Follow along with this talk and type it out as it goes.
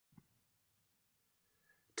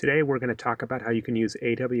Today we're going to talk about how you can use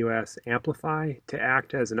AWS Amplify to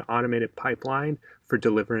act as an automated pipeline for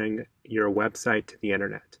delivering your website to the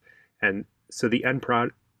internet. And so the end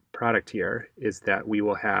product here is that we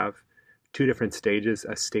will have two different stages,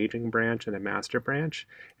 a staging branch and a master branch,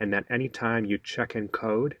 and that anytime you check in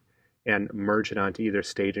code and merge it onto either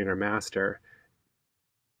staging or master,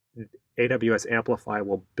 AWS Amplify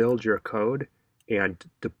will build your code and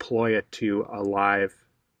deploy it to a live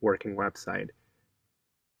working website.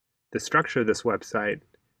 The structure of this website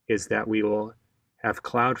is that we will have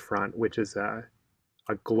CloudFront, which is a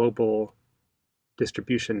global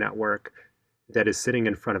distribution network that is sitting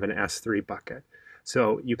in front of an S3 bucket.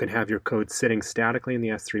 So you can have your code sitting statically in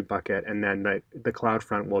the S3 bucket, and then the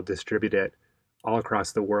CloudFront will distribute it all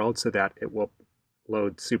across the world so that it will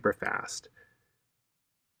load super fast.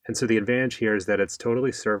 And so the advantage here is that it's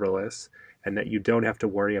totally serverless and that you don't have to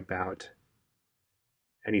worry about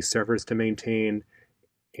any servers to maintain,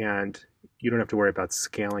 and you don't have to worry about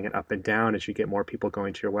scaling it up and down as you get more people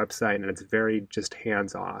going to your website, and it's very just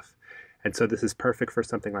hands-off. And so this is perfect for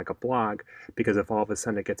something like a blog, because if all of a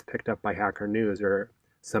sudden it gets picked up by Hacker News or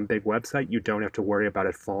some big website, you don't have to worry about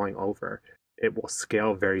it falling over. It will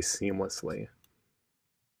scale very seamlessly.